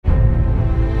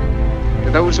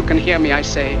To those who can hear me, I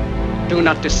say, do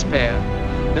not despair.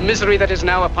 The misery that is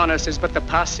now upon us is but the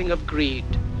passing of greed,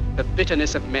 the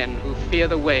bitterness of men who fear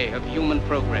the way of human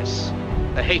progress.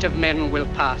 The hate of men will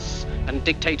pass, and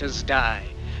dictators die,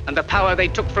 and the power they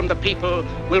took from the people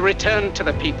will return to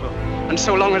the people. And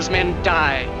so long as men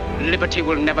die, liberty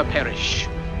will never perish.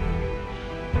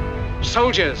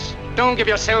 Soldiers, don't give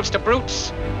yourselves to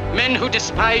brutes, men who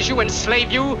despise you,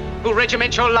 enslave you, who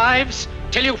regiment your lives,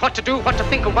 tell you what to do, what to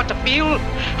think, and what to feel,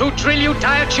 who drill you,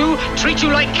 diet you, treat you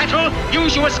like cattle,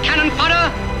 use you as cannon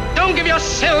fodder. Don't give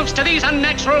yourselves to these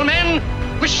unnatural men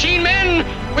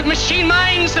with machine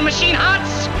minds and machine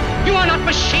hearts. You are not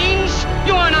machines,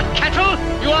 you are not cattle,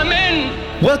 you are men.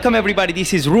 Welcome everybody,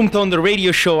 this is Room Tone, the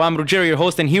radio show. I'm Ruggero, your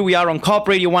host, and here we are on Co-op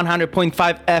Radio 100.5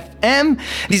 FM.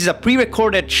 This is a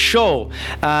pre-recorded show,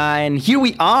 and here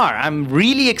we are. I'm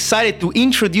really excited to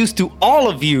introduce to all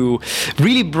of you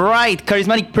really bright,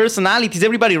 charismatic personalities.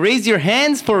 Everybody raise your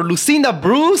hands for Lucinda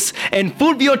Bruce and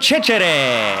Fulvio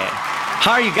Cecere.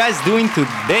 How are you guys doing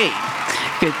today?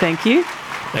 Good, thank you.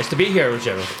 Nice to be here,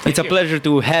 Ruggero. It's a pleasure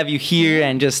to have you here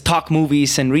and just talk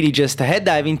movies and really just a head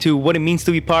dive into what it means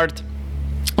to be part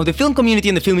of the film community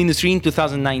and the film industry in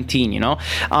 2019,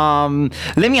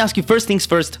 Let me ask you first things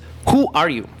first, who are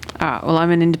you? Well,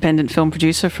 I'm an independent film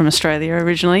producer from Australia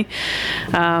originally,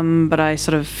 but I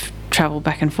sort of travel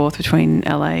back and forth between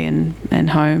LA and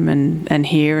home and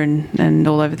here and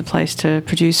all over the place to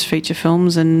produce feature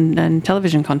films and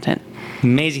television content.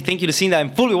 Amazing. Thank you, Lucinda.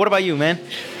 And Fulvio, what about you, man?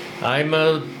 I'm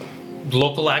a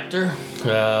local actor,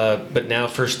 but now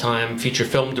first-time feature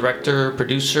film director,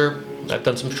 producer. I've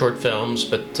done some short films,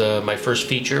 but my first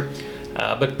feature.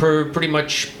 But pretty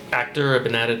much actor. I've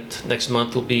been at it. Next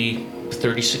month will be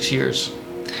 36 years.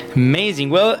 Amazing.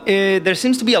 Well, there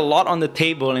seems to be a lot on the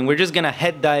table, and we're just going to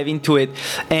head dive into it.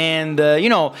 And, I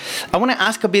want to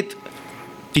ask a bit,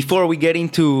 before we get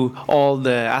into all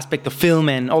the aspect of film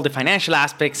and all the financial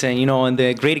aspects and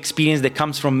the great experience that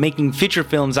comes from making feature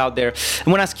films out there, I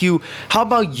want to ask you, how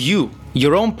about you,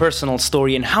 your own personal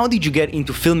story, and how did you get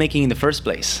into filmmaking in the first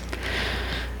place?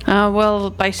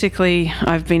 Well, basically,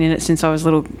 I've been in it since I was a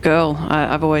little girl.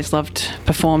 I've always loved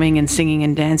performing and singing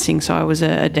and dancing, so I was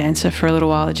a dancer for a little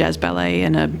while, a jazz ballet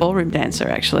and a ballroom dancer,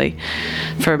 actually,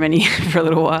 for a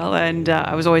little while. And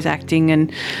I was always acting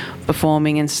and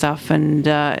performing and stuff, and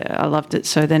I loved it.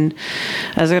 So then,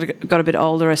 as I got a bit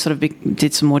older, I sort of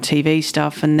did some more TV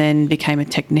stuff, and then became a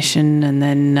technician, and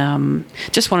then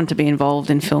just wanted to be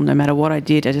involved in film no matter what I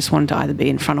did. I just wanted to either be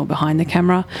in front or behind the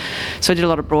camera. So I did a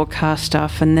lot of broadcast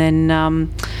stuff, and then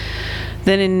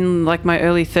in like my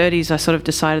early 30s, I sort of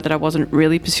decided that I wasn't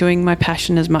really pursuing my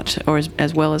passion as much or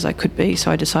as well as I could be. So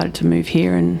I decided to move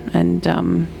here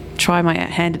and try my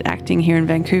hand at acting here in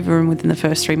Vancouver, and within the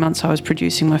first 3 months I was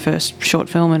producing my first short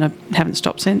film, and I haven't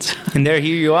stopped since. And here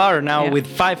you are now with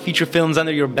 5 feature films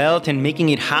under your belt and making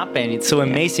it happen. It's so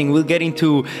amazing. We'll get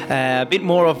into a bit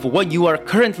more of what you are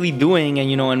currently doing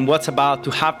and what's about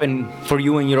to happen for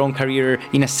you in your own career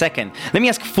in a second. Let me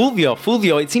ask Fulvio.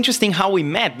 Fulvio, it's interesting how we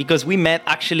met, because we met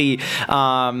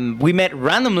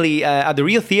randomly at the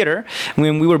Rio Theater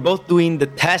when we were both doing the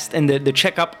test and the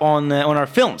checkup on our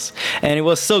films, and it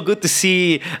was so good to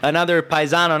see another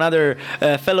paisano, another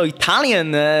fellow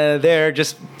Italian there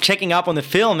just checking up on the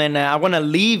film. And I want to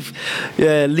leave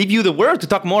you the word to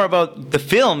talk more about the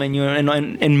film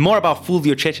and more about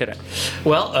Fulvio Cecere.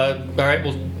 Well, all right,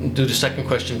 we'll do the second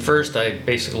question first.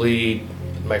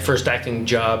 My first acting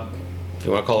job, if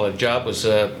you want to call it a job, was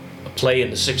a play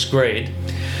in the 6th grade.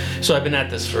 So I've been at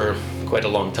this for quite a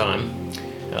long time.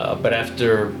 But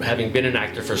after having been an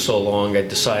actor for so long, I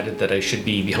decided that I should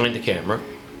be behind the camera.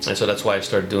 And so that's why I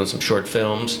started doing some short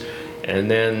films.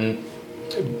 And then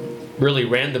really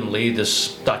randomly,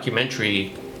 this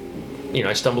documentary,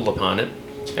 I stumbled upon it.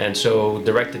 And so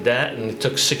directed that, and it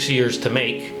took 6 years to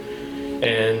make.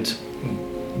 And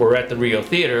we're at the Rio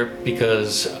Theater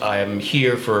because I'm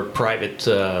here for a private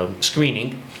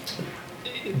screening,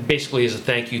 basically as a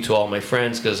thank you to all my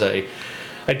friends, because I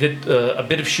did a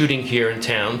bit of shooting here in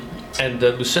town, and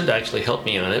Lucinda actually helped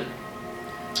me on it.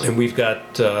 And we've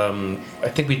got, I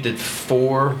think we did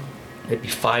 4, maybe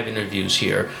 5 interviews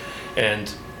here, and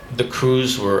the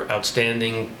crews were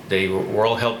outstanding. They were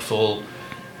all helpful,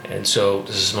 and so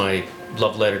this is my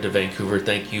love letter to Vancouver.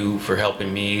 Thank you for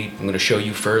helping me. I'm going to show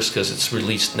you first because it's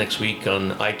released next week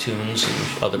on iTunes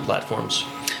and other platforms.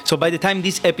 So by the time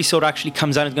this episode actually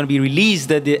comes out, it's going to be released,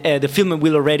 the film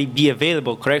will already be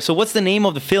available, correct? So what's the name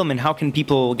of the film and how can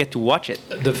people get to watch it?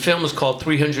 The film is called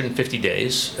 350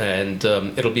 Days, and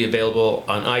it'll be available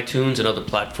on iTunes and other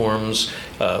platforms.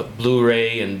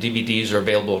 Blu-ray and DVDs are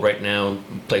available right now,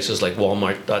 places like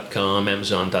Walmart.com,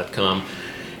 Amazon.com.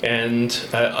 And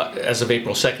as of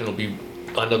April 2nd, it'll be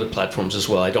on other platforms as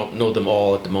well. I don't know them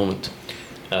all at the moment.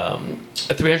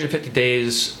 350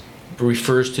 Days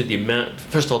refers to the amount.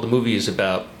 First of all, the movie is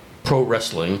about pro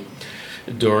wrestling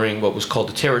during what was called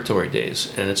the Territory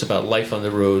Days, and it's about life on the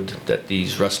road that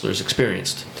these wrestlers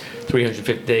experienced.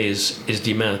 350 days is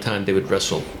the amount of time they would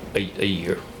wrestle a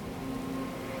year.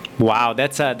 Wow,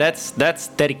 that's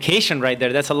dedication right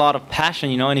there. That's a lot of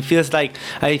passion, and it feels like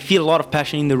I feel a lot of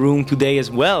passion in the room today as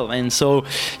well. And so,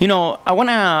 I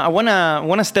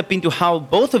wanna step into how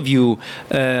both of you,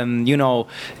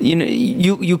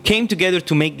 you came together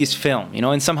to make this film,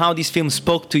 and somehow this film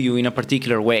spoke to you in a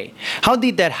particular way. How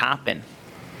did that happen?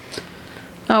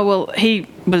 Oh, well, he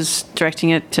was directing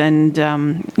it, and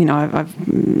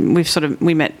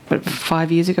we met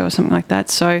 5 years ago or something like that.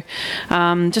 So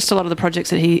just a lot of the projects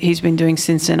that he's been doing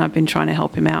since then, I've been trying to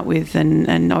help him out with,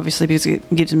 and obviously because it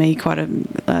gives me quite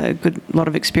a good lot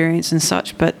of experience and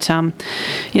such. But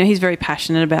he's very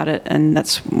passionate about it, and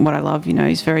that's what I love.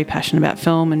 He's very passionate about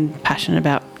film and passionate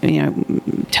about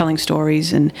telling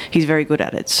stories, and he's very good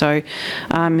at it. So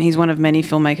he's one of many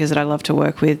filmmakers that I love to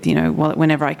work with,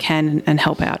 whenever I can, and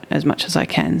help out as much as I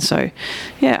can. So,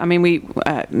 yeah, I mean,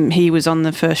 he was on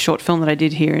the first short film that I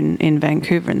did here in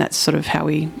Vancouver, and that's sort of how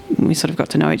we sort of got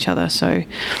to know each other. So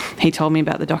he told me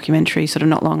about the documentary sort of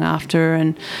not long after,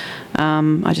 and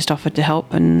I just offered to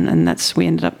help, and we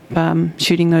ended up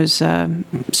shooting those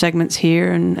segments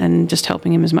here and just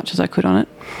helping him as much as I could on it.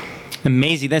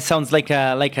 Amazing. That sounds like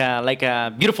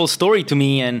a beautiful story to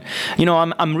me, and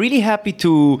I'm really happy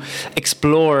to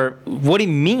explore what it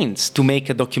means to make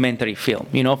a documentary film.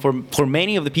 For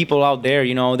many of the people out there,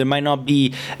 they might not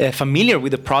be familiar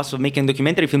with the process of making a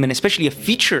documentary film, and especially a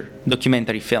feature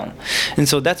documentary film. And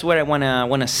so that's where I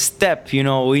wanna step,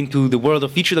 into the world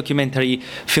of feature documentary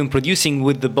film producing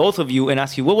with the both of you, and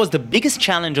ask you, what was the biggest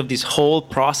challenge of this whole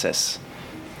process?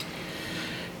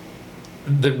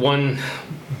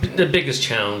 The biggest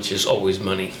challenge is always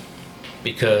money,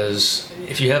 because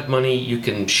if you have money, you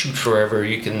can shoot forever.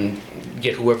 You can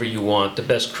get whoever you want, the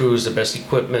best crews, the best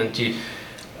equipment.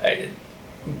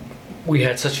 We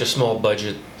had such a small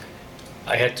budget.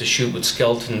 I had to shoot with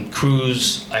skeleton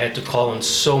crews. I had to call in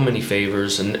so many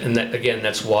favors, and that, again,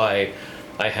 that's why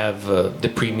I have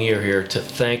the premiere here to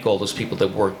thank all those people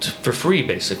that worked for free,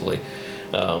 basically.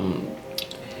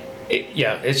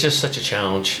 It's just such a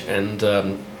challenge, and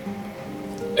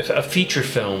a feature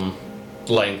film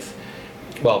length,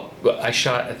 well, I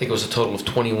shot, I think it was a total of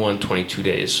 22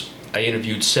 days. I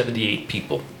interviewed 78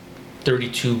 people,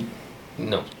 72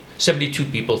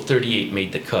 people, 38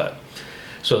 made the cut.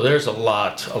 So there's a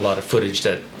lot of footage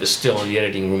that is still on the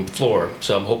editing room floor,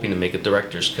 so I'm hoping to make a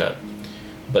director's cut.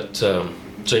 But, so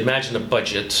imagine a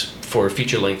budget for a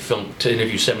feature-length film to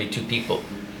interview 72 people.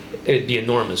 It'd be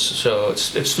enormous. So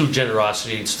it's through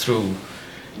generosity, it's through,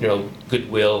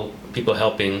 goodwill, people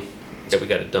helping, that we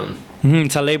got it done.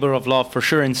 It's a labor of love for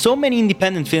sure, and so many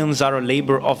independent films are a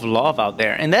labor of love out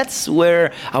there, and that's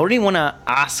where I really want to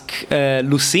ask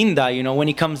Lucinda, when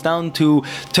it comes down to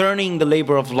turning the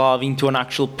labor of love into an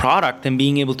actual product and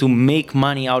being able to make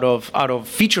money out of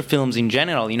feature films in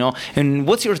general, and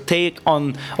what's your take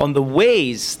on the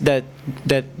ways that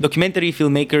documentary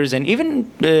filmmakers and even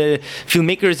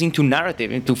filmmakers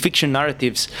into fiction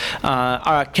narratives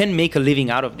can make a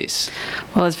living out of this?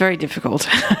 Well, it's very difficult.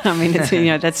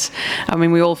 I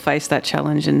mean, we all face that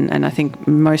challenge, and I think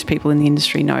most people in the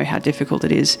industry know how difficult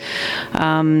it is.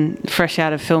 Fresh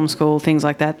out of film school, things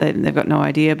like that, they've got no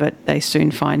idea, but they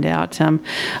soon find out. I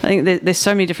think there's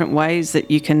so many different ways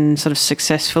that you can sort of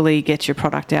successfully get your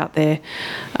product out there,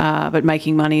 but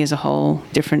making money is a whole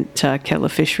different kettle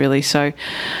of fish, really. So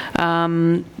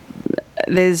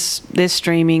there's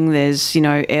streaming, there's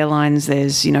airlines,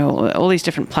 there's all these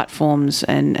different platforms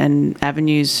and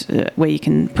avenues where you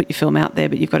can put your film out there,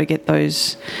 but you've got to get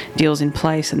those deals in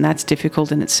place, and that's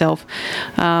difficult in itself.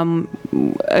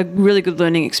 A really good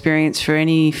learning experience for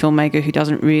any filmmaker who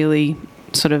doesn't really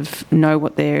sort of know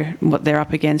what they're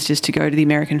up against is to go to the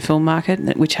American film market,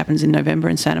 which happens in November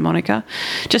in Santa Monica,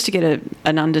 just to get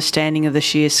an understanding of the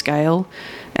sheer scale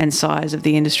and size of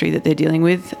the industry that they're dealing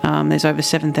with. There's over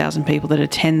 7,000 people that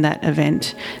attend that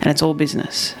event, and it's all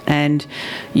business, and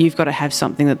you've got to have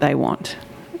something that they want.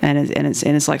 and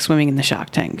it's like swimming in the shark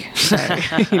tank. So,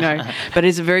 but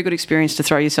it's a very good experience to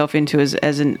throw yourself into as a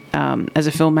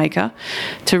filmmaker,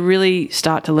 to really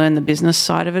start to learn the business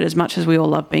side of it. As much as we all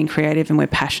love being creative and we're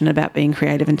passionate about being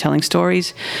creative and telling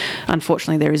stories,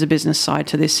 unfortunately there is a business side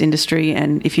to this industry,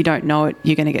 and if you don't know it,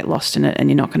 you're going to get lost in it and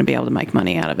you're not going to be able to make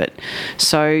money out of it.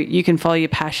 So you can follow your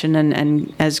passion,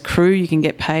 and as crew you can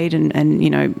get paid and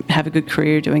have a good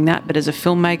career doing that, but as a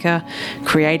filmmaker,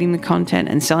 creating the content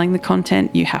and selling the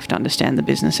content, you have to understand the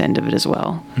business end of it as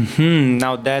well.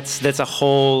 Now that's a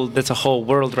whole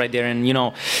world right there, and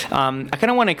I kind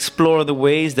of want to explore the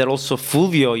ways that also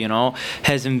Fulvio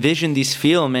has envisioned this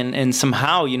film, and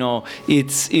somehow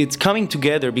it's coming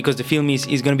together, because the film is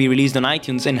going to be released on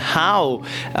iTunes, and how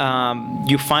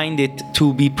you find it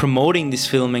to be promoting this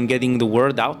film and getting the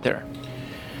word out there.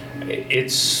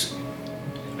 It's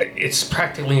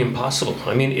practically impossible.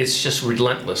 I mean, it's just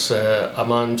relentless.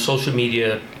 I'm on social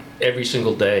media every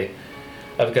single day.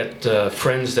 I've got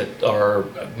friends that are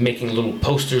making little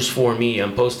posters for me.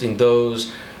 I'm posting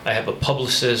those. I have a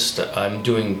publicist. I'm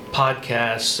doing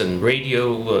podcasts and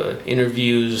radio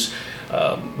interviews.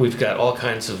 We've got all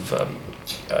kinds of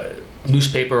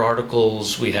newspaper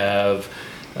articles. We have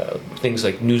things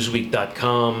like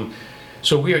Newsweek.com.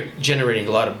 So we are generating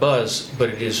a lot of buzz, but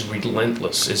it is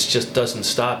relentless. It just doesn't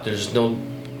stop. There's no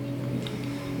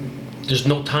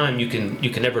time you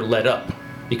can ever let up,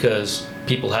 because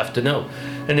people have to know.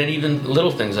 And then even little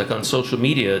things like on social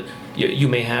media, you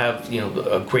may have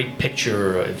a great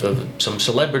picture of some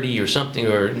celebrity or something,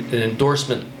 or an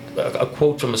endorsement, a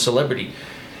quote from a celebrity,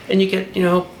 and you get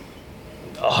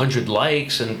 100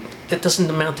 likes, and that doesn't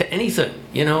amount to anything.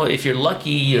 If you're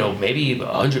lucky, maybe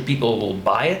 100 people will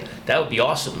buy it. That would be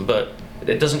awesome, but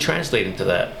it doesn't translate into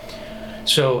that.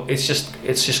 So it's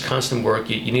just constant work.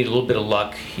 You need a little bit of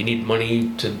luck. You need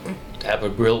money to have a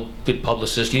real good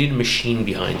publicist. You need a machine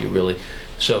behind you, really.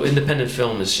 So independent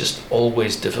film is just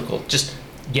always difficult. Just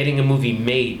getting a movie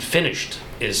made, finished,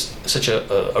 is such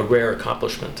a rare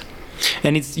accomplishment.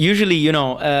 And it's usually,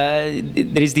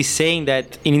 there is this saying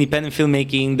that in independent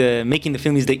filmmaking, making the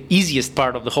film is the easiest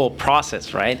part of the whole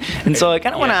process, right? And so I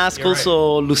kind of want to ask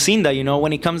also, right, Lucinda,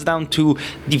 when it comes down to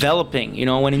developing,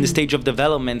 when in the stage of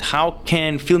development, how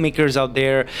can filmmakers out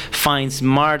there find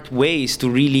smart ways to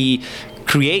really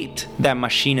create that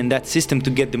machine and that system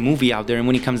to get the movie out there, and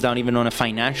when it comes down even on a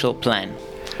financial plan?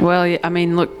 Well, I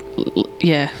mean, look,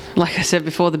 like I said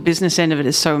before, the business end of it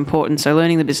is so important. So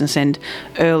learning the business end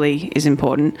early is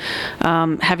important.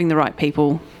 Having the right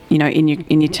people, in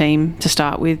your team to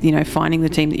start with, finding the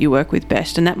team that you work with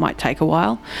best, and that might take a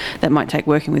while. That might take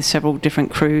working with several different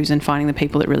crews and finding the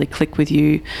people that really click with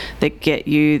you, that get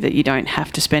you, that you don't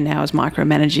have to spend hours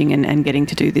micromanaging and getting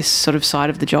to do this sort of side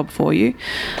of the job for you.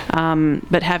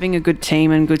 But having a good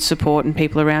team and good support and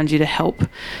people around you to help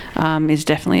is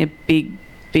definitely a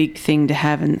big thing to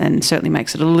have, and certainly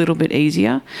makes it a little bit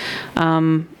easier.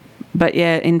 But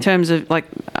yeah, in terms of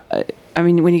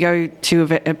when you go to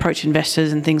approach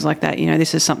investors and things like that,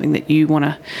 this is something that you want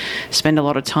to spend a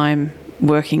lot of time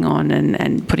working on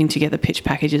and putting together pitch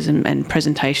packages and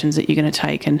presentations that you're going to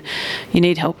take, and you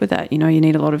need help with that. You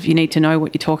need to know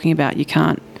what you're talking about. You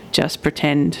can't just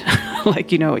pretend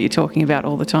like you know what you're talking about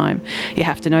all the time. You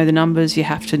have to know the numbers. You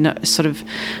have to sort of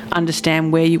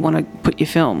understand where you want to put your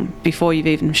film before you've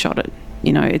even shot it.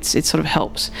 It sort of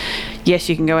helps. Yes,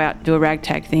 you can go out, do a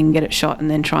ragtag thing, get it shot,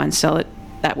 and then try and sell it.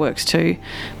 That works too.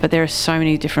 But there are so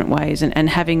many different ways,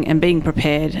 and being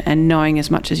prepared and knowing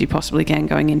as much as you possibly can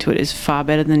going into it is far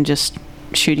better than just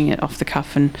shooting it off the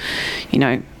cuff, and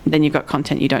then you've got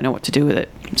content you don't know what to do with it.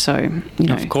 So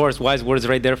of course, wise words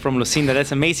right there from Lucinda.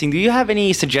 That's amazing. Do you have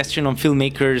any suggestion on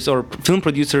filmmakers or film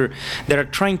producer that are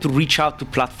trying to reach out to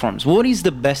platforms? What is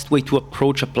the best way to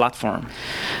approach a platform?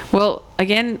 Well,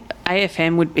 again,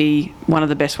 AFM would be one of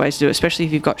the best ways to do it, especially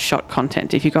if you've got shot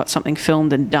content, if you've got something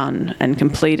filmed and done and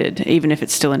completed, even if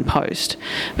it's still in post,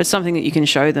 but something that you can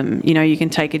show them. You can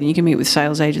take it and you can meet with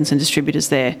sales agents and distributors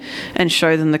there and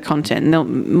show them the content,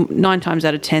 and 9 times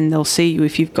out of 10 they'll see you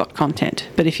if you've got content.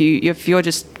 But if you're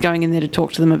just going in there to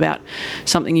talk to them about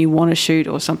something you want to shoot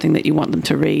or something that you want them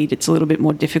to read, it's a little bit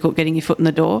more difficult getting your foot in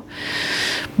the door.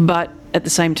 But at the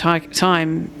same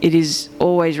time, it is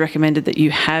always recommended that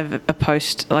you have a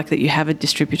post, like that you have a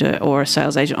distributor or a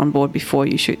sales agent on board before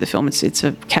you shoot the film. It's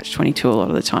a catch-22 a lot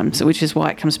of the time, so which is why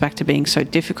it comes back to being so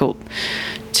difficult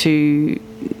to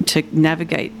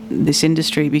navigate this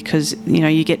industry, because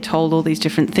you get told all these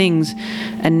different things,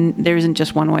 and there isn't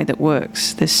just one way that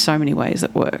works. There's so many ways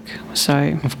that work.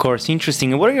 So, of course,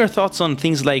 interesting. And what are your thoughts on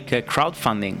things like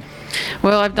crowdfunding?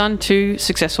 Well, I've done 2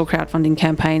 successful crowdfunding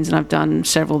campaigns, and I've done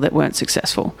several that weren't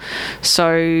successful.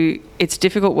 So it's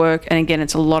difficult work, and again,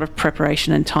 it's a lot of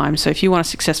preparation and time. So if you want a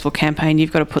successful campaign,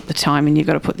 you've got to put the time in, you've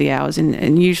got to put the hours in,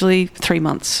 and usually 3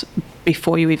 months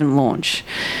before you even launch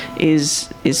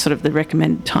is sort of the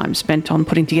recommended time spent on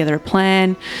putting together a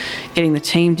plan, getting the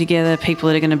team together, people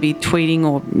that are going to be tweeting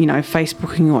or, you know,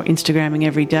 Facebooking or Instagramming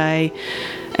every day.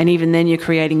 And even then you're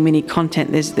creating mini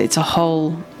content. It's a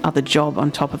whole other job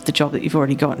on top of the job that you've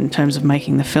already got in terms of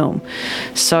making the film.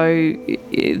 So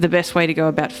the best way to go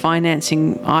about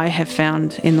financing, I have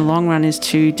found in the long run, is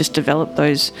to just develop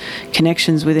those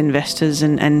connections with investors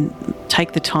and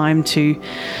take the time to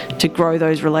grow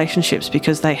those relationships,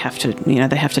 because they have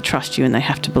to trust you and they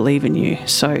have to believe in you.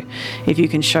 So if you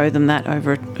can show them that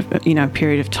over a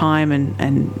period of time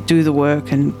and do the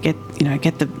work and get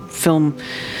the film,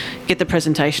 get the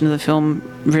presentation of the film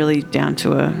really down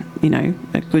to a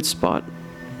good spot,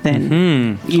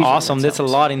 then awesome. That's a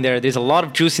lot in there. There's a lot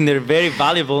of juice in there. Very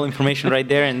valuable information right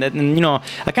there. And I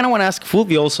kind of want to ask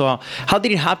Fulvio also, how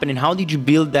did it happen and how did you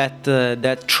build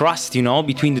that trust,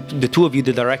 between the two of you,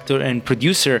 the director and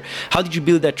producer? How did you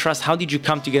build that trust? How did you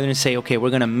come together and say, okay, we're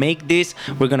going to make this,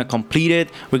 we're going to complete it,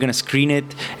 we're going to screen it,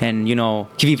 and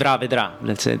chi vivrà vedrà,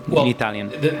 let's say in Italian.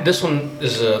 This one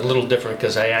is a little different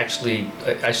because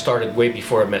I started way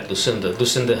before I met Lucinda.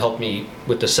 Lucinda helped me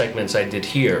with the segments I did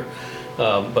here.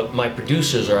 But my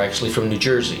producers are actually from New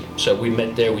Jersey, so we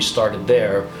met there, we started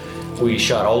there. We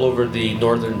shot all over the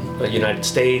northern United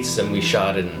States, and we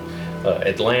shot in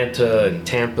Atlanta and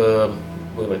Tampa.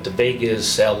 We went to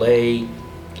Vegas, LA,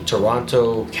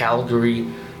 Toronto, Calgary.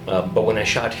 But when I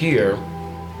shot here,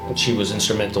 she was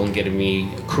instrumental in getting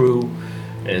me a crew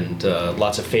and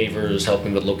lots of favors,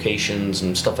 helping with locations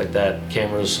and stuff like that,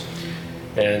 cameras.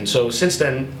 And so since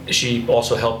then, she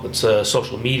also helped with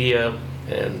social media,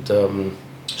 and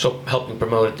so helping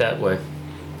promote it that way.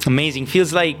 Amazing.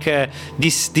 Feels like there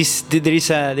is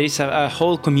a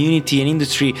whole community and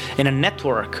industry and a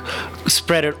network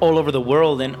spread all over the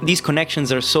world, and these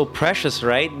connections are so precious,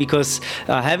 right? Because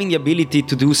having the ability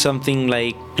to do something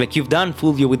like you've done,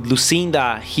 Fulvio, with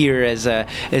Lucinda here as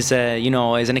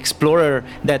an explorer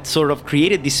that sort of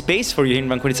created this space for you in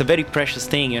Vancouver, it's a very precious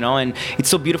thing, and it's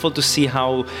so beautiful to see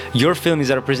how your film is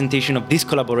a representation of this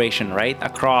collaboration, right?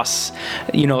 Across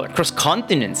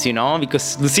continents,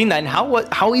 because Lucinda, and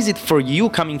how is it for you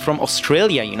coming from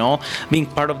Australia, being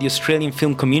part of the Australian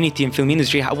film community and film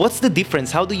industry? What's the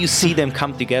difference? How do you see them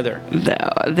come together?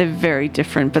 They're very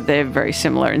different, but they're very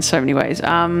similar in so many ways.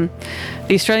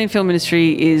 The Australian film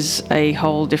industry is a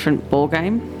whole different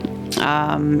ballgame.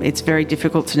 It's very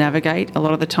difficult to navigate a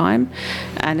lot of the time,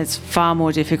 and it's far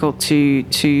more difficult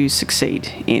to succeed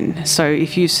in. So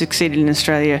if you've succeeded in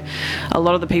Australia, a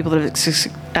lot of the people that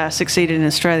have succeeded in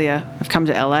Australia have come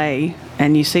to LA,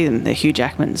 and you see them. They're Hugh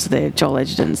Jackmans, they're Joel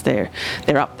Edgertons,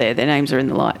 they're up there, their names are in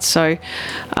the lights. So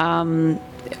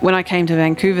when I came to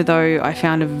Vancouver, though, I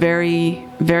found a very,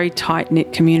 very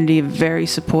tight-knit community, a very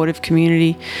supportive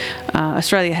community.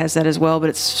 Australia has that as well, but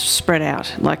it's spread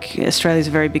out. Like, Australia's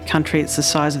a very big country. It's the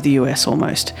size of the US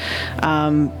almost.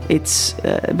 And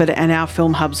our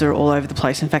film hubs are all over the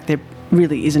place. In fact, there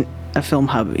really isn't a film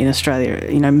hub in Australia.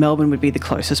 Melbourne would be the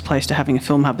closest place to having a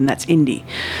film hub, and that's Indy.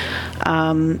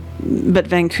 But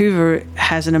Vancouver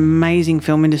has an amazing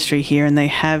film industry here, and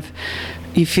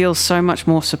you feel so much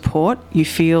more support. You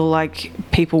feel like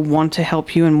people want to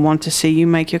help you and want to see you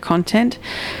make your content,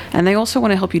 and they also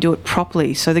want to help you do it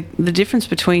properly. So the difference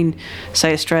between,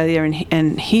 say, Australia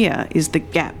and here is the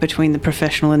gap between the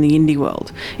professional and the indie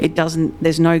world.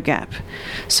 There's no gap.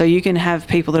 So you can have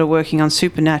people that are working on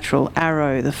Supernatural,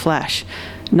 Arrow, The Flash,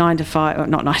 9 to 5, or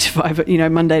not 9 to 5, but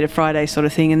Monday to Friday sort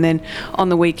of thing, and then on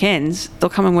the weekends they'll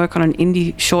come and work on an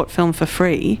indie short film for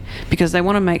free, because they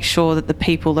want to make sure that the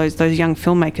people, those young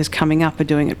filmmakers coming up, are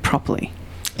doing it properly.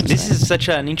 This is such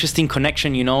an interesting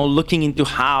connection, looking into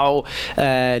how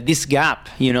this gap,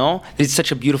 it's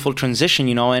such a beautiful transition,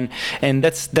 and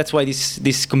that's why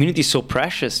this community is so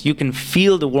precious. You can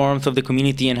feel the warmth of the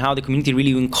community and how the community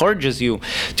really encourages you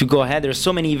to go ahead. There's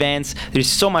so many events, there's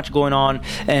so much going on,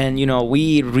 and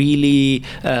we really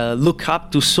look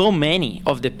up to so many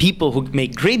of the people who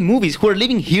make great movies who are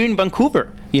living here in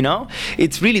Vancouver.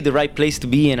 It's really the right place to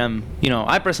be, and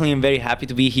I personally am very happy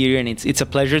to be here, and it's a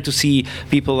pleasure to see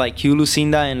people like you,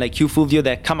 Lucinda, and like you, Fulvio,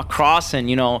 that come across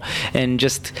and and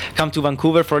just come to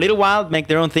Vancouver for a little while, make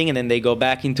their own thing, and then they go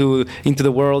back into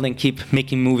the world and keep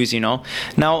making movies. Now,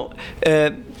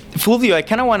 Fulvio, I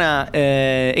kind of want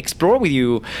to explore with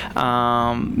you.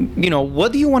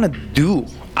 What do you want to do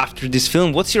after this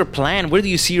film? What's your plan? Where do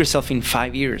you see yourself in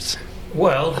 5 years?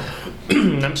 Well,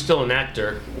 I'm still an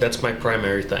actor. That's my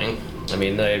primary thing. I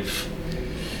mean, I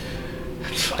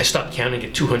stopped counting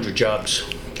at 200 jobs.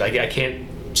 I can't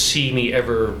see me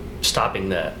ever stopping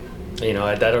that. You know,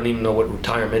 I don't even know what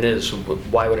retirement is.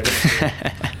 Why would it?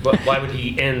 Why would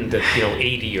he end at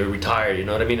 80 or retire? You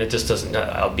know what I mean? It just doesn't.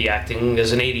 I'll be acting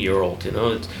as an 80-year-old. You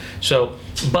know, so.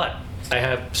 But I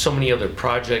have so many other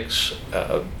projects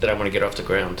that I want to get off the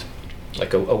ground,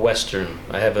 like a western.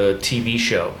 I have a TV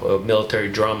show, a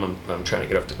military drama. I'm trying to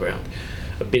get off the ground.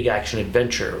 A big action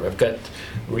adventure. I've got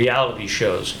reality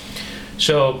shows.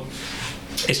 So.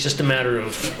 It's just a matter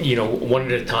of,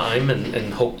 one at a time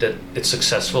and hope that it's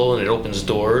successful and it opens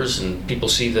doors and people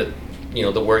see that,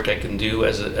 the work I can do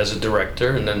as a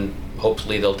director, and then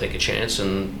hopefully they'll take a chance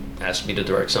and ask me to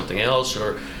direct something else,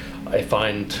 or I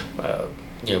find,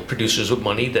 producers with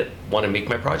money that want to make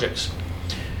my projects.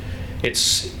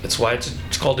 It's why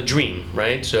it's called a dream,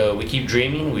 right? So we keep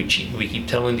dreaming, we keep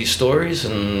telling these stories,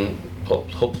 and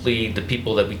hopefully the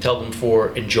people that we tell them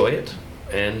for enjoy it,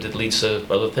 and it leads to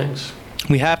other things.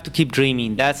 We have to keep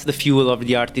dreaming. That's the fuel of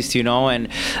the artist, and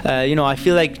I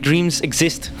feel like dreams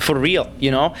exist for real.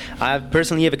 I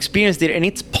personally have experienced it, and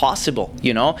it's possible.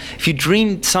 If you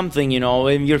dream something,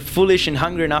 and you're foolish and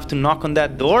hungry enough to knock on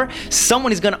that door,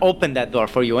 someone is gonna open that door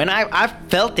for you. And I've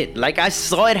felt it, like I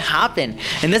saw it happen.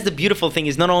 And that's the beautiful thing,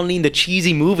 is not only in the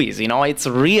cheesy movies. It's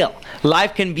real.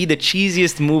 Life can be the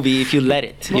cheesiest movie if you let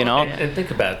it. And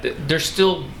think about it.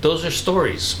 Those are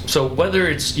stories. So whether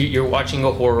it's you're watching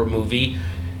a horror movie,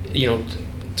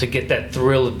 to get that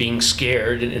thrill of being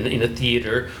scared in a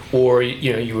theater, or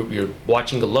you're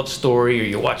watching a love story, or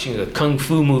you're watching a kung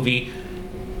fu movie,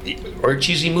 or a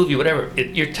cheesy movie, whatever.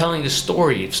 You're telling a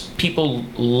story. People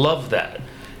love that,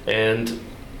 and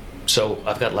so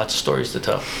I've got lots of stories to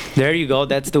tell. There you go.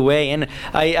 That's the way. And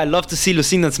I love to see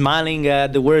Lucinda smiling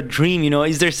at the word dream.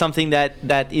 Is there something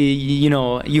that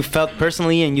you felt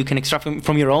personally and you can extract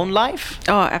from your own life?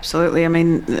 Oh, absolutely. I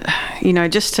mean,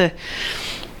 just to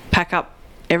pack up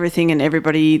everything and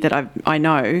everybody that I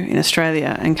know in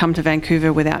Australia and come to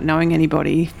Vancouver without knowing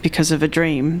anybody because of a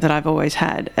dream that I've always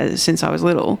had since I was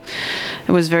little.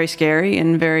 It was very scary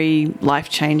and very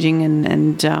life-changing,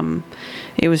 and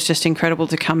it was just incredible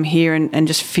to come here and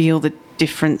just feel the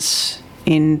difference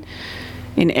in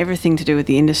everything to do with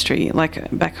the industry.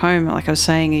 Like back home, like I was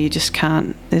saying, you just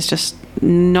can't, there's just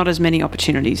not as many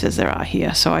opportunities as there are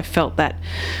here. So I felt that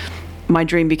my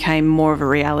dream became more of a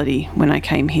reality when I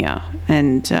came here,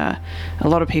 and a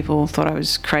lot of people thought I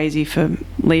was crazy for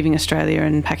leaving Australia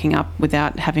and packing up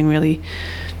without having really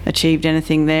achieved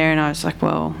anything there, and I was like,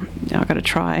 well, I've got to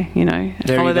try,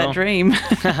 follow that dream.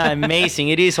 Amazing.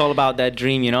 It is all about that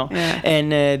dream, Yeah.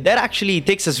 And that actually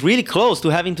takes us really close to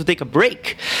having to take a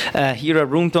break here at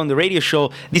Room Tone, the radio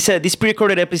show. This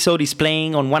pre-recorded episode is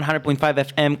playing on 100.5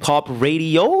 FM COP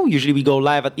Radio. Usually we go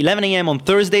live at 11 a.m. on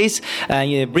Thursdays,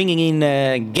 bringing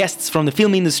in guests from the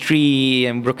film industry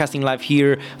and broadcasting live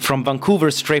here from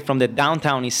Vancouver, straight from the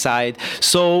downtown east side.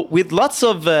 So with lots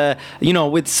of,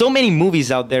 with so many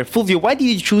movies out there, Fulvio, why did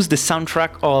you choose the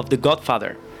soundtrack of The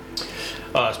Godfather?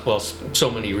 Well,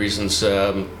 so many reasons.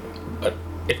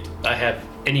 If I have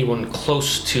anyone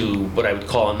close to what I would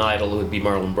call an idol, it would be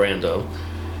Marlon Brando.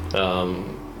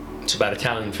 It's about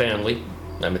Italian family.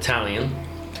 I'm Italian.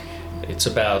 It's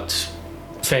about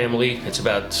family. It's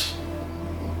about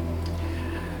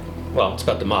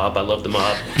the mob. I love the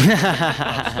mob.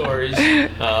 Stories.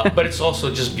 But it's also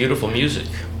just beautiful music.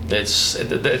 That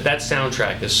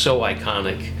soundtrack is so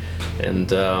iconic,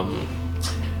 and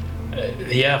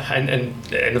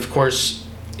and of course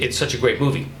it's such a great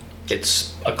movie.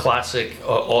 It's a classic.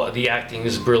 The acting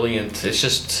is brilliant. It's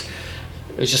just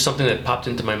something that popped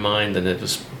into my mind, and it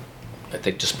was, I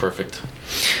think, just perfect.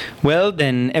 Well,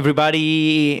 then,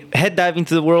 everybody, head dive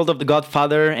into the world of The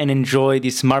Godfather and enjoy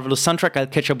this marvelous soundtrack. I'll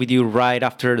catch up with you right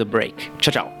after the break.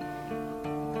 Ciao, ciao.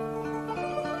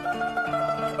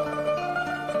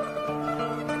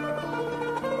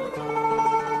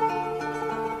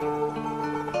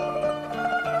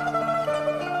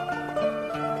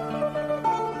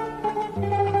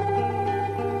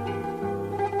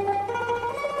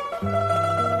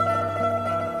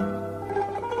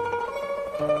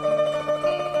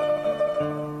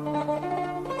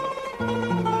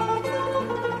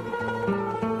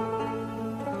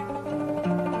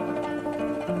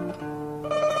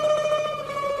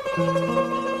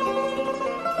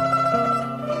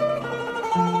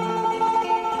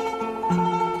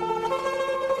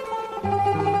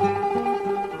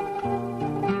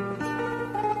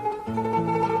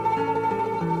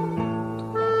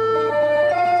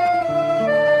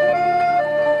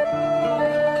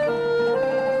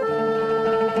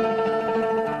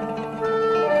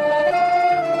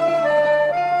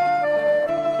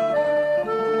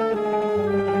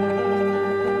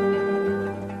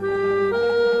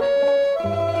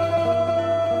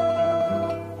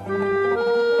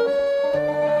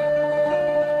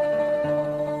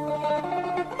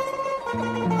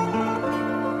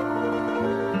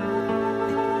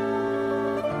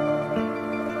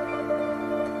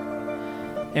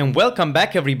 And welcome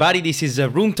back, everybody. This is a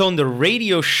Room Tone, the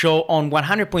radio show on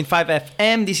 100.5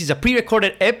 FM. This is a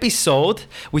pre-recorded episode.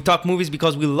 We talk movies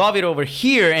because we love it over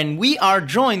here. And we are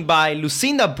joined by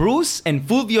Lucinda Bruce and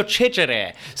Fulvio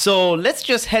Cecere. So let's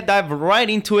just dive right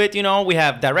into it. You know, we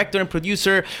have director and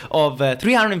producer of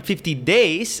 350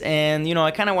 Days. And, you know,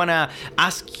 I kind of want to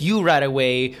ask you right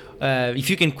away if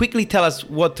you can quickly tell us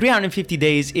what 350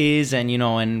 Days is and, you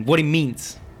know, and what it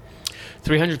means.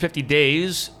 350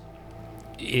 Days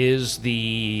is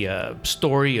the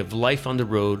story of life on the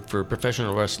road for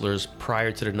professional wrestlers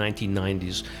prior to the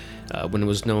 1990s, when it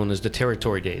was known as the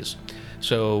Territory Days.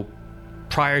 So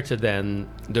prior to then,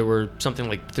 there were something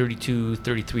like 32,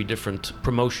 33 different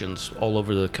promotions all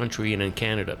over the country and in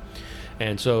Canada.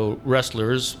 And so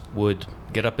wrestlers would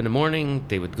get up in the morning,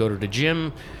 they would go to the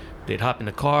gym, they'd hop in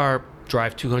the car,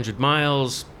 drive 200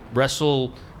 miles,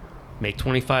 wrestle, make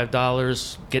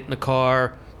 $25, get in the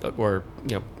car, or,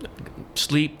 you know,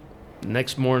 sleep.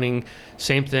 Next morning,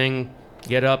 same thing,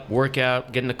 get up, work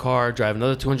out, get in the car, drive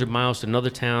another 200 miles to another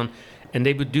town, and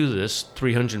they would do this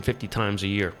 350 times a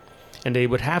year. And they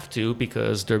would have to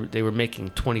because they were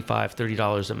making $25,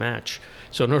 $30 a match.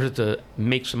 So in order to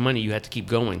make some money, you had to keep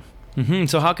going. Mm-hmm.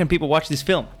 So how can people watch this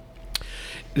film?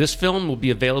 This film will be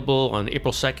available on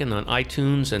April 2nd on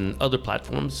iTunes and other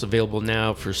platforms. It's available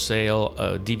now for sale,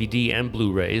 DVD and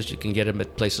Blu-rays. You can get them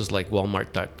at places like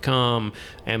Walmart.com,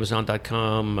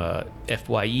 Amazon.com,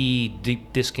 FYE,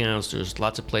 deep discounts. There's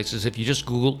lots of places. If you just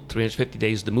Google 350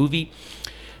 Days the movie,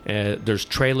 there's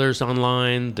trailers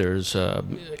online, there's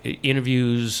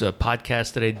interviews,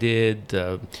 podcasts that I did,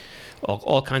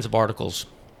 all kinds of articles.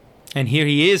 And here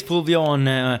he is, Fulvio,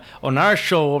 on our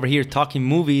show over here talking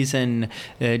movies, and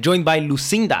joined by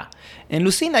Lucinda. And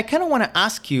Lucinda, I kind of want to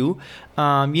ask you,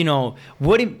 you know,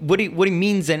 what it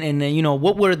means, and you know,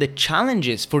 what were the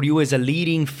challenges for you as a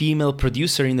leading female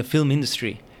producer in the film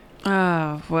industry?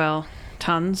 Well,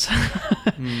 tons.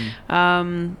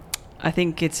 I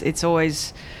think it's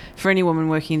always, for any woman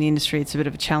working in the industry, it's a bit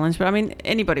of a challenge. But I mean,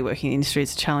 anybody working in the industry,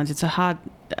 it's a challenge. It's a hard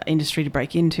industry to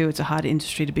break into. It's a hard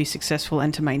industry to be successful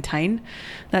and to maintain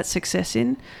that success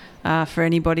in, for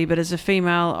anybody. But as a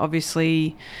female,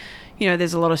 obviously, you know,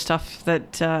 there's a lot of stuff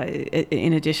that,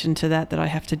 in addition to that I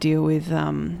have to deal with,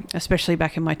 especially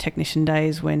back in my technician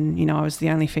days when, you know, I was the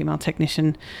only female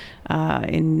technician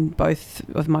in both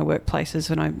of my workplaces.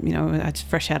 When I was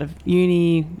fresh out of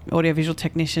uni, audiovisual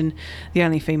technician, the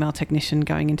only female technician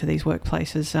going into these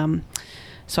workplaces.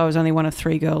 So I was only one of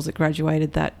 3 girls that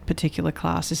graduated that particular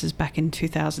class. This is back in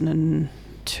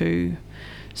 2002.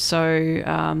 So,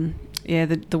 yeah,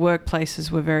 the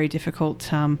workplaces were very difficult.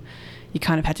 You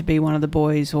kind of had to be one of the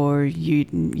boys, or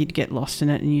you'd get lost in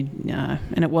it,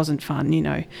 and it wasn't fun, you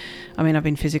know. I mean, I've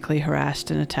been physically harassed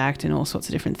and attacked and all sorts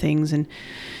of different things, and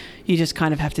you just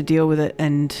kind of have to deal with it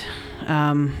and,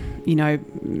 you know,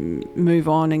 move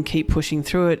on and keep pushing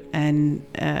through it, and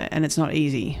it's not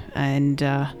easy. And,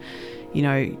 you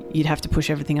know, you'd have to push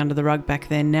everything under the rug back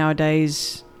then.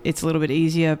 Nowadays, it's a little bit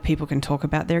easier. People can talk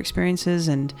about their experiences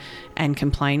and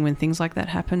complain when things like that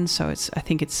happen. So I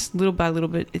think it's little by little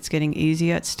bit, it's getting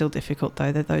easier. It's still difficult,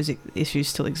 though, that those issues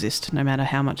still exist, no matter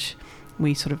how much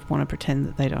we sort of want to pretend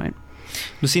that they don't.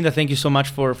 Lucinda, thank you so much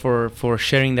for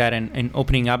sharing that and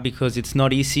opening up, because it's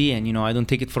not easy, and, you know, I don't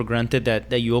take it for granted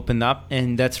that you opened up,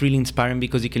 and that's really inspiring,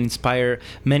 because you can inspire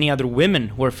many other women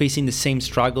who are facing the same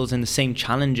struggles and the same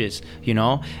challenges, you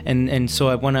know. And so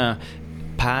I want to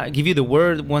give you the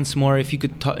word once more. If you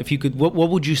could, what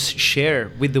would you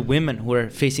share with the women who are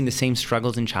facing the same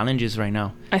struggles and challenges right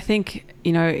now? I think,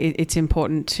 you know, it's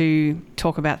important to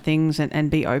talk about things and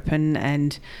be open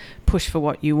and push for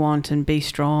what you want and be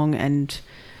strong, and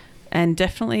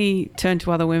definitely turn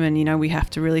to other women. You know, we have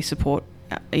to really support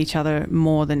each other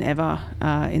more than ever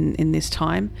in this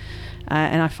time.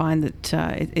 And I find that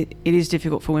it is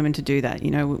difficult for women to do that,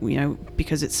 you know,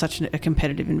 because it's such a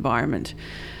competitive environment.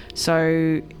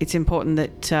 So it's important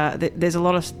that there's a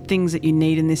lot of things that you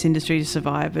need in this industry to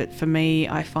survive. But for me,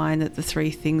 I find that the 3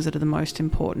 things that are the most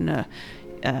important are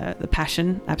the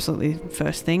passion, absolutely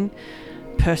first thing,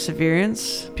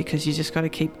 perseverance, because you just got to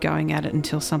keep going at it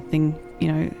until something,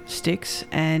 you know, sticks,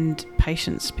 and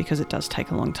patience, because it does take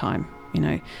a long time. You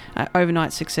know,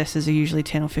 overnight successes are usually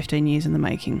 10 or 15 years in the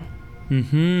making.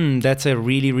 That's a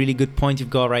really, really good point you've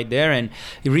got right there. And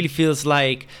it really feels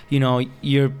like, you know,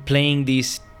 you're playing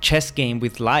these chess game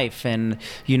with life, and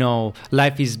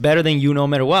life is better than you no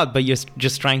matter what, but you're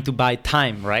just trying to buy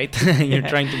time, right? You're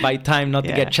trying to buy time not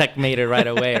to get checkmated right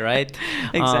away, right?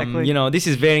 Exactly. This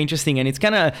is very interesting, and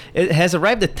it has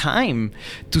arrived the time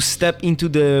to step into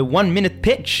the 1 minute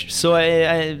pitch. So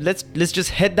let's just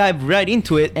head dive right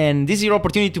into it, and this is your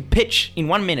opportunity to pitch in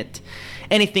 1 minute,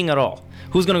 anything at all.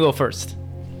 Who's gonna go first?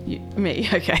 Me.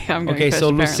 Okay, I'm going Okay, first, so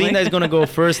apparently. Lucinda is going to go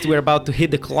first. We're about to hit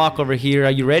the clock over here.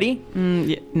 Are you ready?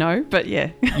 No, but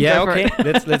yeah. Yeah, Go for okay.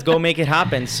 it. Let's go make it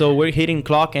happen. So we're hitting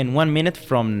clock in 1 minute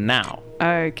from now.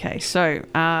 Okay, so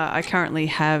I currently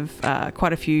have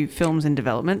quite a few films in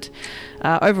development.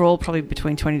 Overall, probably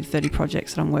between 20 to 30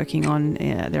 projects that I'm working on.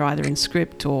 They're either in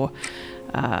script or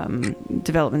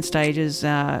development stages.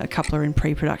 A couple are in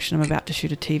pre-production. I'm about to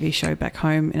shoot a TV show back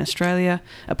home in Australia,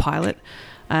 a pilot.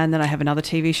 And then I have another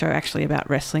TV show actually about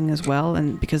wrestling as well.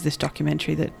 And because this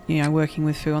documentary that, working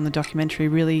with Fu on the documentary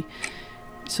really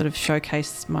sort of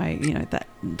showcased my,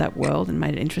 that world and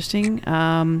made it interesting.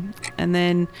 And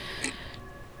then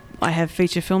I have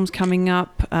feature films coming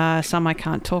up. Some I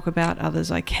can't talk about,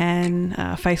 others I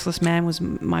can. Faceless Man was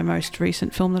my most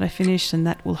recent film that I finished, and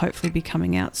that will hopefully be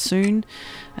coming out soon.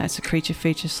 It's a creature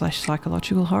feature /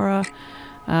 psychological horror.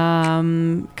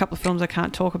 A couple of films I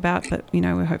can't talk about, but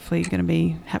we're hopefully going to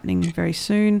be happening very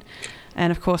soon.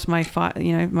 And of course my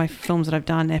films that I've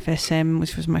done, FSM,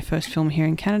 which was my first film here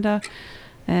in Canada,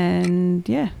 and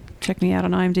check me out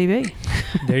on IMDb.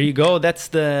 There you go. That's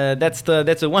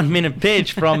a 1 minute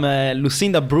pitch from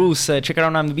Lucinda Bruce. Check her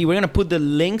out on IMDb. We're gonna put the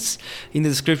links in the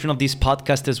description of this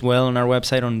podcast as well on our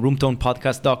website on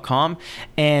roomtonepodcast.com.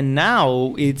 And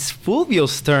now it's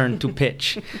Fulvio's turn to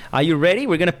pitch. Are you ready?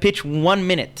 We're gonna pitch 1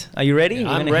 minute. Are you ready? Yeah, We're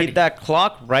I'm gonna ready. hit that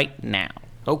clock right now.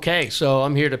 Okay, so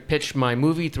I'm here to pitch my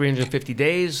movie, 350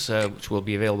 Days, which will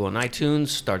be available on iTunes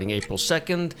starting April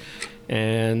 2nd.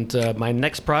 And my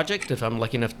next project, if I'm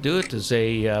lucky enough to do it, is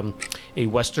a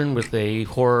Western with a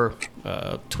horror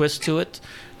twist to it.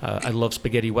 I love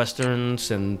spaghetti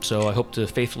Westerns, and so I hope to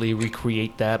faithfully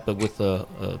recreate that, but with a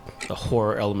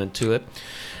horror element to it.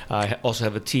 I also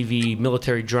have a TV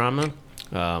military drama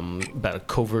about a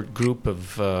covert group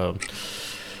of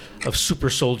super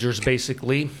soldiers,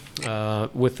 basically,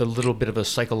 with a little bit of a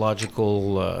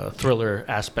psychological thriller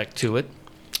aspect to it.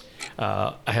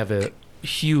 I have a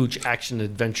huge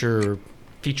action-adventure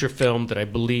feature film that I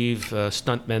believe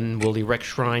stuntmen will erect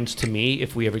shrines to me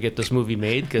if we ever get this movie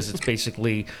made, because it's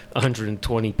basically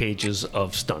 120 pages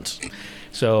of stunts.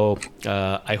 So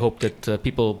I hope that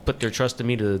people put their trust in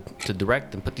me to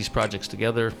direct and put these projects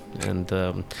together, and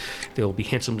they'll be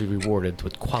handsomely rewarded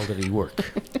with quality work.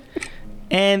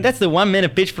 And that's the 1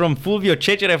 minute pitch from Fulvio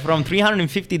Cecere, from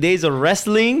 350 days of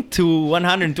wrestling to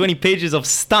 120 pages of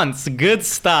stunts. Good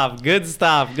stuff, good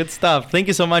stuff, good stuff. Thank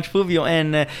you so much, Fulvio.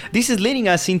 And this is leading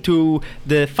us into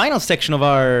the final section of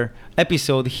our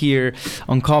episode here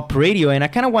on Co-op Radio. And I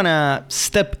kind of want to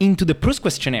step into the Proust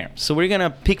questionnaire. So we're going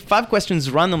to pick 5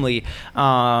 questions randomly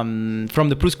from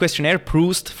the Proust questionnaire.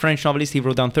 Proust, French novelist, he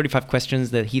wrote down 35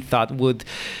 questions that he thought would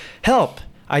help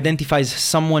identifies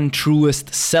someone's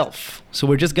truest self. So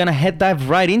we're just gonna head dive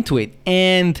right into it.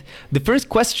 And the first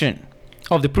question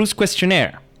of the Proust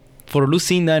questionnaire for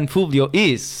Lucinda and Fulvio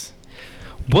is,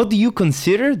 what do you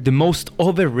consider the most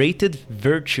overrated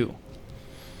virtue?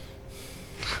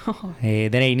 Hey,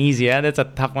 that ain't easy, yeah? That's a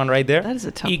tough one right there. That is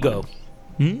a tough Ego.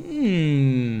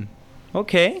 one.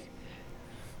 Okay.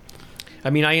 I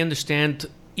mean, I understand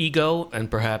ego, and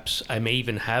perhaps I may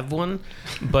even have one,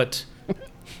 but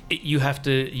you have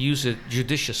to use it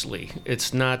judiciously.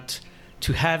 It's not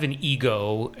to have an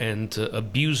ego and to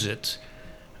abuse it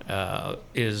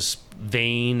is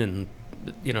vain and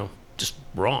just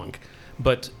wrong.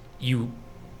 But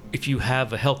if you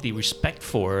have a healthy respect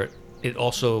for it, it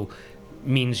also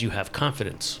means you have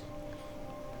confidence.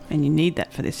 And you need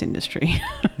that for this industry,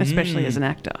 especially as an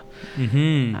actor.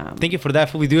 Thank you for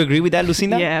that. We do agree with that,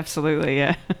 Lucinda? Yeah, absolutely,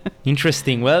 yeah.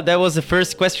 Interesting. Well, that was the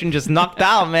first question just knocked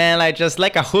out, man. Just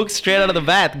like a hook straight out of the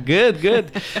bat. Good,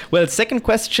 good. Well, second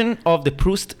question of the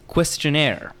Proust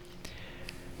questionnaire.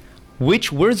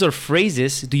 Which words or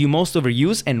phrases do you most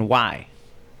overuse and why?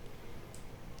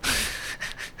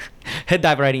 Head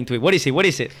dive right into it. What is it? What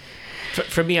is it?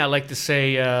 For me, I like to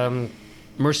say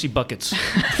mercy buckets.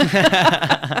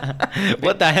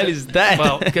 What the hell is that?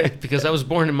 Well, because I was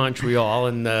born in Montreal,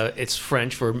 and it's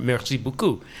French for merci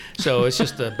beaucoup. So it's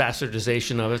just a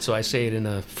bastardization of it. So I say it in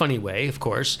a funny way, of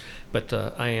course, but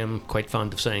I am quite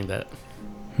fond of saying that.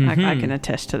 I can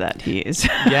attest to that. He is.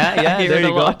 Yeah, I hear there it you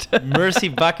a go. lot. Mercy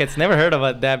buckets. Never heard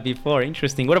about that before.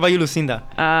 Interesting. What about you, Lucinda?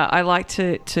 I like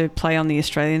to play on the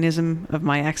Australianism of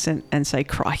my accent and say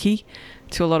crikey.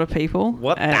 to a lot of people.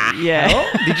 What the yeah. hell?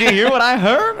 Did you hear what I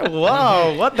heard?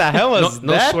 Whoa, what the hell was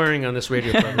No that? swearing on this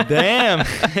radio program. Damn.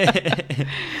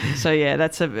 So yeah,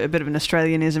 that's a bit of an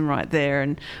Australianism right there,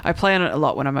 and I play on it a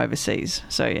lot when I'm overseas.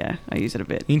 So yeah, I use it a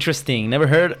bit. Interesting. Never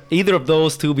heard either of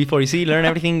those two before. You see,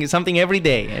 learn something every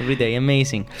day. Every day.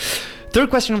 Amazing. Third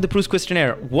question of the Proust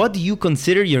questionnaire. What do you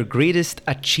consider your greatest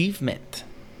achievement?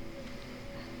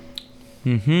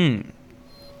 Don't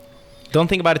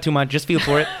think about it too much. Just feel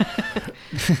for it.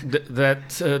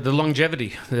 The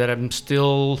longevity that I'm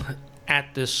still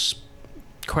at this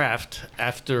craft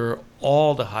after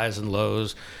all the highs and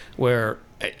lows, where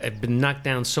I've been knocked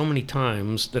down so many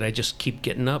times that I just keep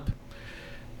getting up.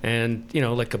 And, you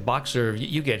know, like a boxer,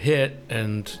 you get hit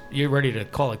and you're ready to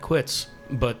call it quits,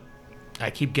 but I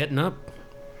keep getting up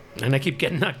and I keep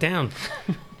getting knocked down.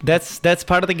 That's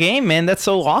part of the game, man. That's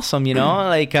so awesome, you know.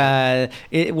 Like,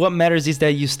 what matters is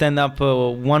that you stand up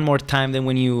one more time than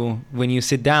when you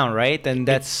sit down, right? And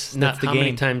that's not the how game.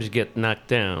 many times you get knocked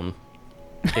down.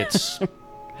 It's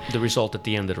the result at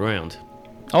the end of the round.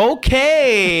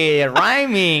 Okay,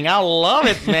 rhyming. I love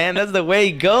it, man. That's the way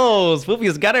it goes.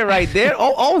 Fulvio's got it right there.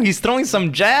 Oh, he's throwing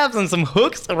some jabs and some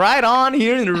hooks right on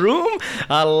here in the room.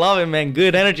 I love it, man.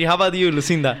 Good energy. How about you,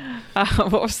 Lucinda?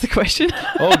 What was the question?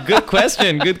 Oh, good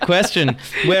question. Good question.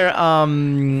 Where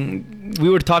we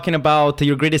were talking about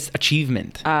your greatest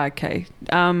achievement. Okay.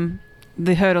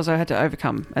 The hurdles I had to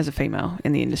overcome as a female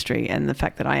in the industry, and the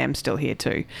fact that I am still here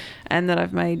too, and that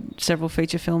I've made several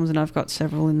feature films and I've got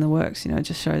several in the works. You know, it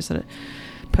just shows that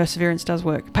perseverance does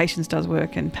work, patience does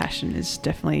work, and passion is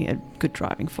definitely a good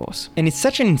driving force. And it's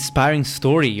such an inspiring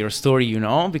story, your story, you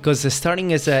know, because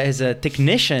starting as a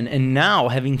technician and now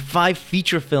having 5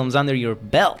 feature films under your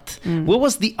belt. What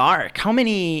was the arc? How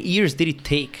many years did it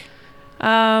take?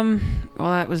 Well,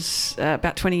 that was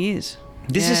about 20 years.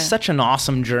 This is such an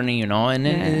awesome journey, you know, and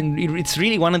it's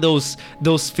really one of those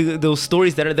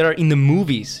stories that are in the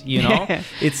movies, you know.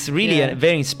 It's really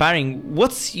very inspiring.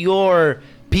 What's your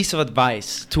piece of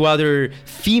advice to other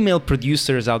female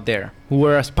producers out there who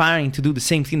are aspiring to do the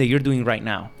same thing that you're doing right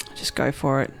now? Just go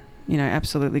for it. You know,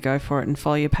 absolutely go for it and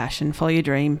follow your passion, follow your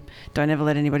dream. Don't ever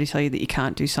let anybody tell you that you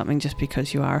can't do something just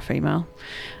because you are a female.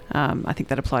 I think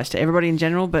that applies to everybody in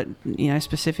general, but, you know,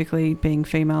 specifically being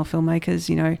female filmmakers,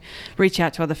 you know, reach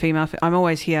out to other female. I'm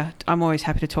always here. I'm always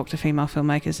happy to talk to female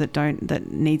filmmakers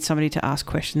that need somebody to ask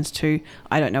questions to.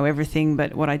 I don't know everything,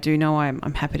 but what I do know,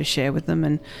 I'm happy to share with them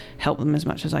and help them as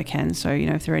much as I can. So, you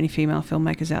know, if there are any female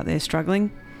filmmakers out there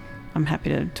struggling, I'm happy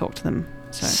to talk to them.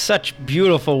 So. Such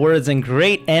beautiful words and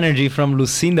great energy from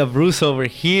Lucinda Bruce over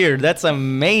here. That's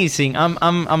amazing.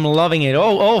 I'm loving it.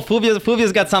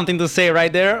 Fulvio's got something to say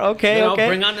right there. Okay.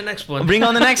 Bring on the next one. Bring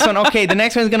on the next one. Okay, the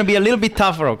next one is going to be a little bit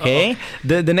tougher, okay?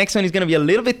 The next one is going to be a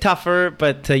little bit tougher,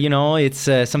 but, you know, it's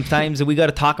sometimes we got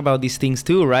to talk about these things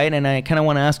too, right? And I kind of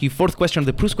want to ask you, 4th question of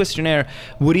the Proust questionnaire,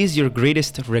 what is your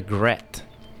greatest regret?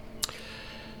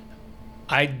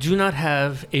 I do not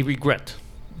have a regret,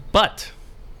 but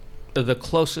the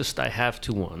closest I have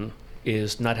to one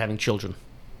is not having children.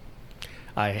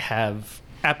 I have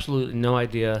absolutely no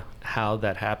idea how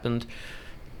that happened.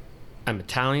 I'm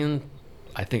Italian.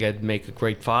 I think I'd make a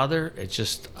great father. It's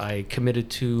just I committed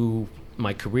to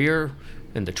my career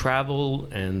and the travel,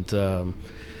 and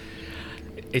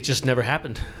it just never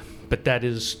happened. But that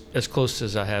is as close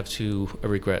as I have to a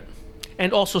regret.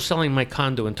 And also selling my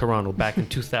condo in Toronto back in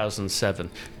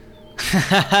 2007.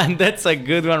 That's a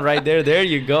good one right there. There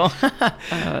you go.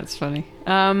 That's funny.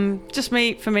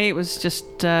 For me, it was just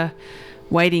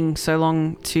waiting so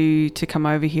long to come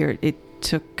over here. It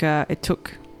took a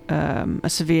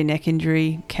severe neck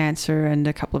injury, cancer, and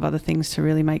a couple of other things to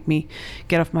really make me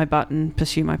get off my butt and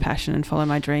pursue my passion and follow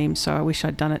my dreams. So I wish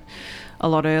I'd done it a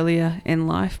lot earlier in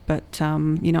life. But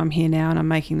you know, I'm here now and I'm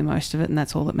making the most of it, and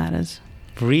that's all that matters.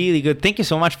 Really good. Thank you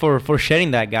so much for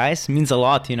sharing that, guys. It means a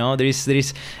lot, you know. There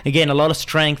is again a lot of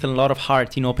strength and a lot of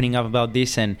heart in opening up about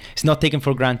this, and it's not taken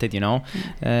for granted, you know.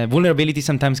 Vulnerability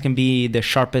sometimes can be the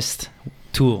sharpest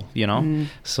tool, you know.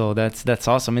 So that's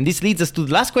awesome. And this leads us to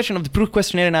the last question of the Proust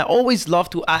questionnaire, and I always love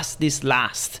to ask this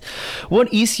last.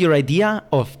 What is your idea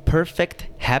of perfect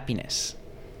happiness?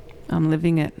 I'm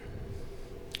living it.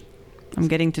 I'm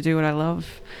getting to do what I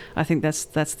love. I think that's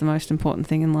the most important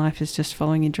thing in life, is just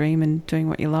following your dream and doing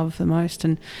what you love the most.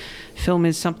 And film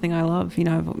is something I love. You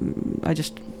know,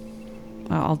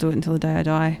 I'll do it until the day I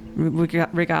die,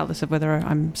 regardless of whether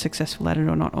I'm successful at it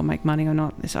or not, or make money or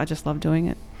not. I just love doing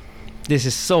it. This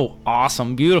is so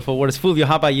awesome, beautiful. What is Fulvio?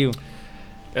 How about you?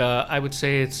 I would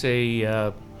say it's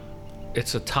a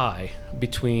tie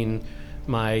between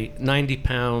my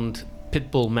 90-pound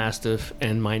pit bull mastiff,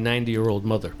 and my 90-year-old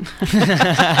mother.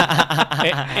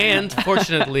 And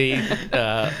fortunately,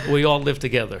 we all live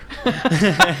together.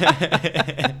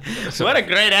 So what a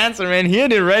great answer, man. He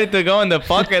had it ready to go in the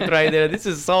pocket right there. This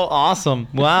is so awesome.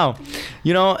 Wow.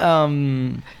 You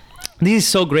know, this is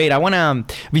so great. I want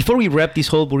to, before we wrap this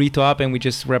whole burrito up and we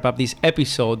just wrap up this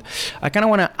episode, I kind of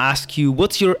want to ask you,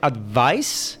 what's your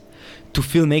advice to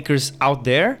filmmakers out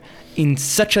there in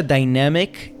such a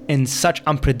dynamic and such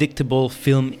unpredictable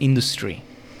film industry?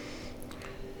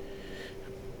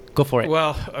 Go for it.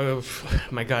 Well,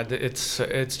 my God, it's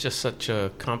just such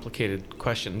a complicated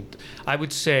question. I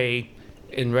would say,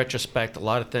 in retrospect, a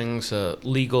lot of things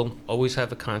legal. Always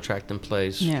have a contract in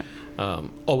place. Yeah.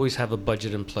 Always have a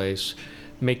budget in place.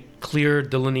 Make clear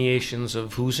delineations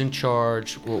of who's in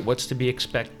charge, what's to be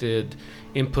expected,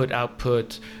 input,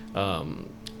 output.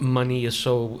 Money is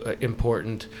so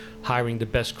important. Hiring the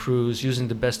best crews, using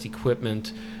the best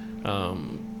equipment.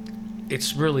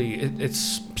 It's really,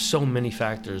 it's so many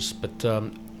factors, but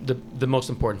the most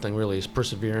important thing really is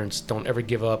perseverance. Don't ever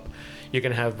give up. You're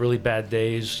going to have really bad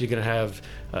days. You're going to have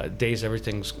days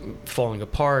everything's falling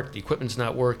apart, the equipment's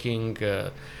not working.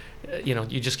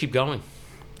 You just keep going.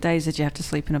 Days that you have to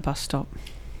sleep in a bus stop.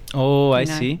 Oh, I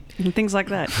see. And things like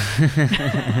that.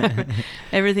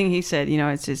 Everything he said,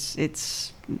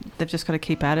 it's they've just got to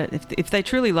keep at it. If they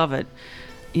truly love it,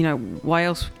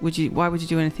 why would you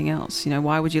do anything else?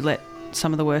 Why would you let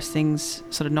some of the worst things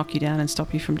sort of knock you down and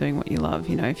stop you from doing what you love?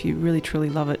 If you really truly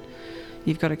love it,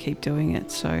 you've got to keep doing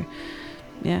it. So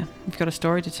yeah, you've got a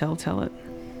story to tell it.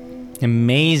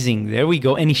 Amazing. There we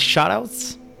go. Any shout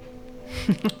outs?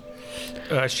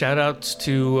 Shout outs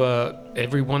to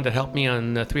everyone that helped me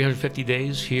on 350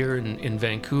 Days here in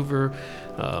Vancouver.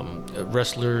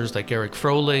 Wrestlers like Eric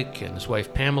Froelich and his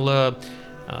wife Pamela,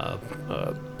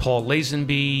 Paul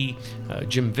Lazenby,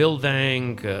 Jim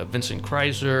Vildang, Vincent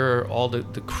Kreiser, all the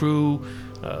crew,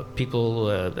 people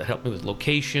that helped me with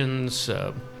locations.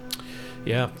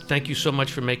 Thank you so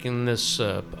much for making this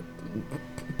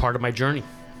part of my journey.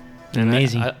 And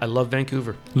amazing. I love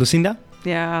Vancouver. Lucinda?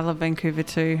 Yeah, I love Vancouver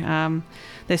too.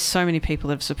 There's so many people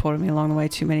that have supported me along the way,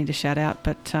 too many to shout out.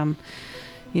 But,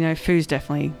 Fu's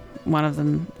definitely one of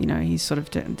them. He's sort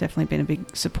of definitely been a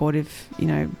big supportive,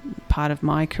 part of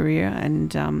my career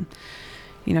and,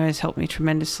 has helped me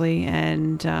tremendously.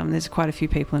 And there's quite a few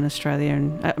people in Australia.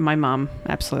 And my mum,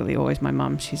 absolutely always my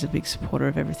mum. She's a big supporter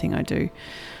of everything I do.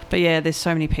 But yeah, there's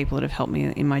so many people that have helped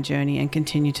me in my journey and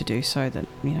continue to do so that,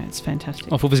 it's fantastic.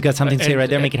 Oh, Fufu's got something to say right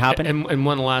there. Make it happen. And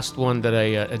one last one that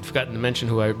I had forgotten to mention,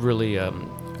 who I really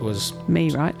was... Me,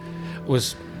 right?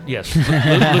 Was... Yes,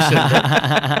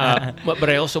 Lucinda. But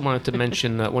I also wanted to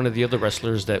mention one of the other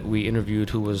wrestlers that we interviewed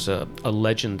who was a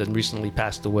legend and recently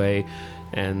passed away.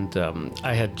 And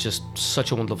I had just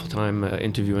such a wonderful time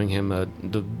interviewing him,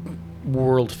 the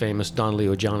world-famous Don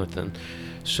Leo Jonathan.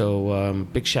 So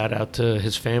big shout out to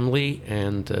his family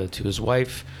and to his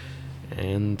wife.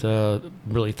 And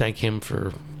really thank him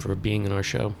for being in our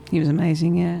show. He was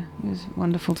amazing, yeah. He was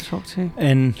wonderful to talk to.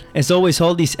 And as always,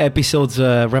 all these episodes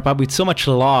wrap up with so much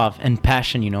love and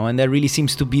passion, and that really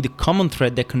seems to be the common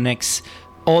thread that connects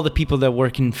all the people that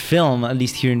work in film, at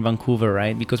least here in Vancouver,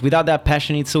 right? Because without that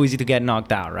passion, it's so easy to get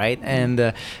knocked out, right?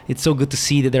 And it's so good to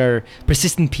see that there are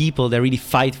persistent people that really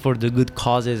fight for the good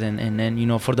causes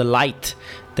and for the light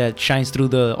that shines through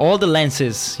all the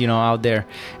lenses, out there.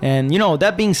 And,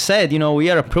 that being said, we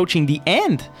are approaching the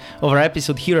end of our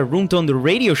episode here at Room Tone, the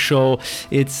radio show.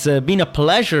 It's been a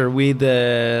pleasure with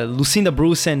Lucinda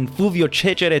Bruce and Fulvio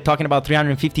Cecere talking about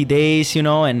 350 days,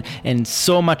 and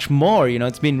so much more.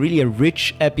 It's been really a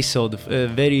rich episode,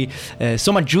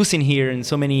 so much juice in here and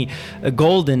so many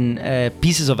golden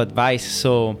pieces of advice.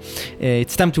 So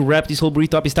it's time to wrap this whole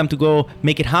burrito up. It's time to go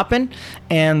make it happen.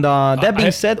 And that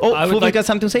being said, Fulvio got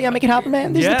something to say. Yeah, make it happen,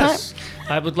 man. This is the time.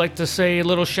 I would like to say a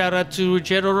little shout out to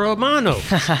Ruggero Romano,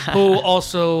 who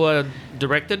also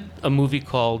directed a movie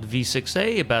called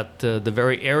V6A about the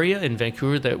very area in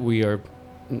Vancouver that we are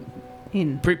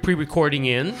pre-recording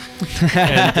in.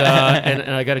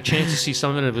 And I got a chance to see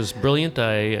something that was brilliant.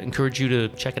 I encourage you to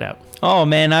check it out. Oh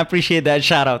man, I appreciate that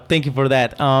shout out. Thank you for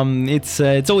that.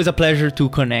 It's always a pleasure to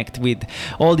connect with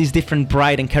all these different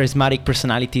bright and charismatic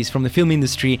personalities from the film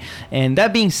industry. And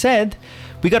that being said,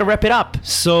 we got to wrap it up.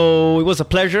 So it was a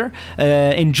pleasure.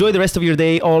 Enjoy the rest of your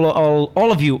day.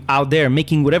 All of you out there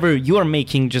making whatever you are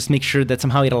making, just make sure that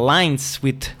somehow it aligns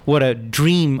with what a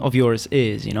dream of yours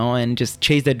is, and just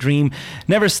chase that dream.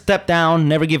 Never step down,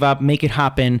 never give up, make it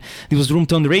happen. This was Room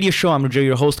Tone, the radio show. I'm Roger,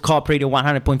 your host, Co-op Radio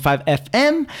 100.5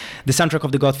 FM, the soundtrack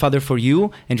of The Godfather for you.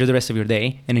 Enjoy the rest of your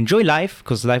day and enjoy life,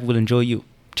 because life will enjoy you.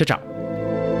 Ciao, ciao.